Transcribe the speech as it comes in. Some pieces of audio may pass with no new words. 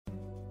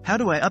How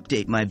do I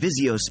update my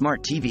Vizio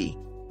Smart TV?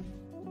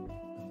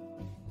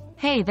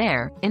 Hey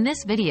there, in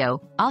this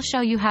video, I'll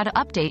show you how to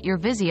update your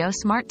Vizio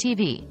Smart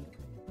TV.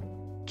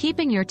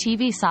 Keeping your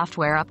TV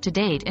software up to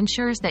date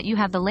ensures that you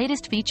have the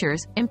latest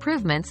features,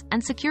 improvements,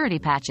 and security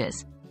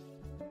patches.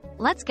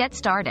 Let's get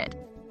started.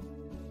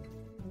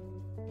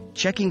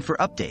 Checking for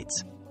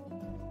updates.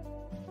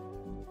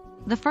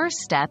 The first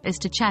step is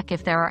to check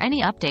if there are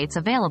any updates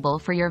available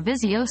for your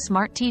Vizio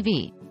Smart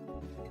TV.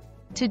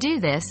 To do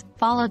this,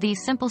 follow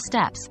these simple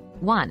steps.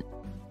 1.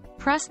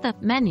 Press the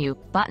Menu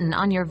button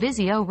on your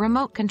Vizio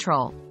remote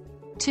control.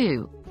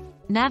 2.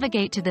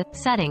 Navigate to the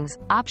Settings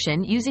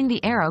option using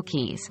the arrow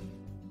keys.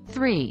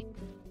 3.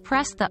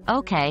 Press the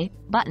OK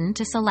button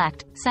to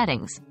select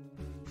Settings.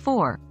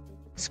 4.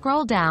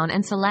 Scroll down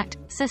and select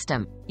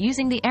System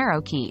using the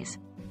arrow keys.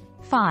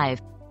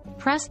 5.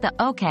 Press the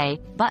OK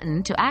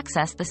button to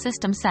access the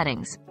system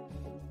settings.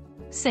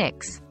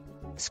 6.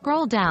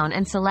 Scroll down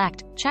and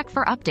select Check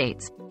for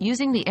Updates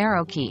using the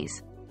arrow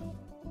keys.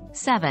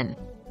 7.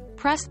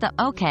 Press the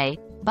OK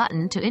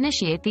button to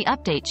initiate the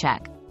update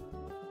check.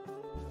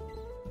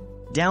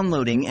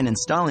 Downloading and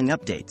installing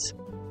updates.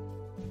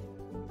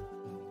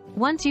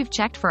 Once you've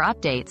checked for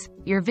updates,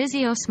 your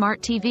Vizio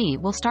Smart TV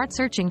will start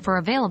searching for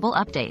available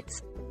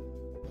updates.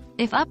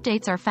 If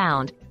updates are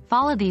found,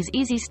 follow these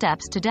easy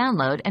steps to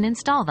download and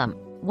install them.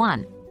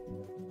 1.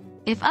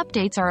 If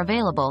updates are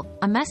available,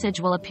 a message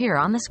will appear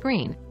on the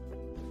screen.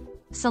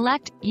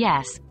 Select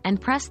Yes and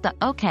press the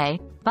OK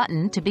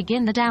button to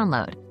begin the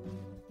download.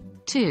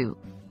 2.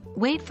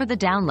 Wait for the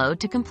download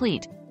to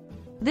complete.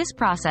 This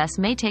process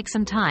may take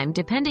some time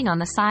depending on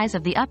the size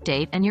of the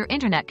update and your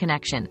internet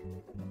connection.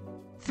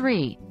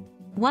 3.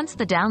 Once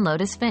the download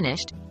is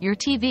finished, your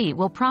TV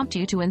will prompt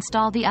you to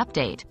install the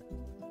update.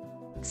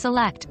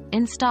 Select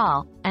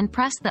Install and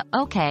press the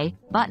OK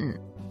button.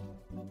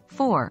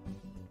 4.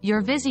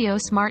 Your Vizio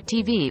Smart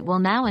TV will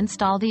now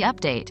install the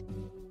update.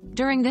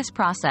 During this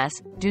process,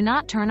 do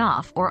not turn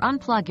off or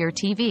unplug your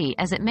TV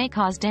as it may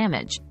cause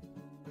damage.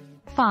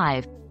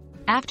 5.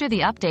 After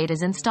the update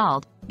is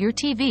installed, your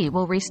TV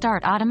will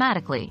restart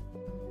automatically.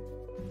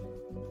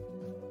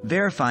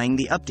 Verifying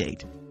the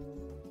update.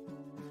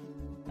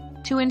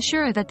 To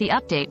ensure that the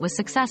update was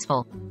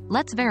successful,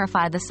 let's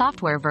verify the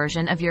software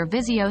version of your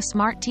Vizio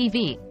Smart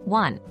TV.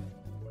 1.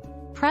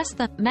 Press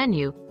the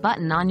Menu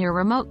button on your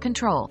remote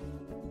control.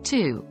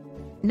 2.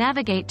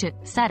 Navigate to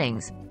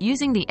Settings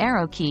using the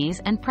arrow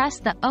keys and press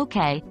the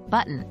OK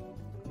button.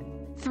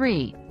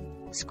 3.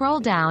 Scroll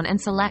down and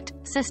select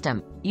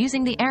System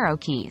using the arrow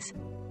keys.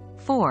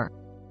 4.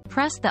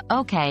 Press the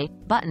OK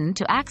button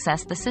to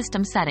access the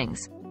system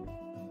settings.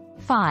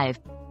 5.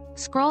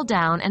 Scroll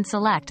down and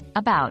select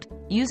About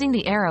using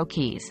the arrow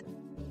keys.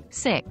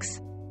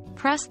 6.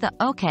 Press the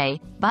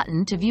OK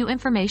button to view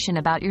information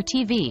about your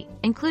TV,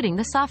 including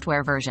the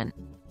software version.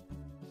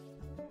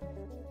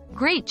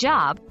 Great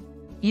job!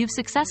 You've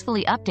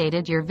successfully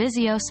updated your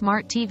Vizio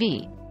Smart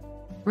TV.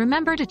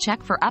 Remember to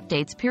check for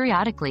updates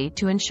periodically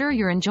to ensure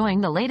you're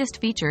enjoying the latest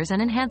features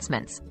and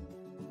enhancements.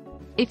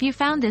 If you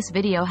found this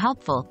video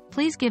helpful,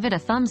 please give it a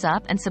thumbs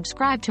up and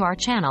subscribe to our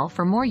channel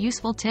for more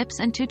useful tips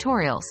and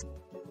tutorials.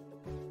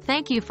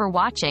 Thank you for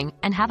watching,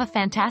 and have a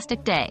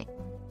fantastic day.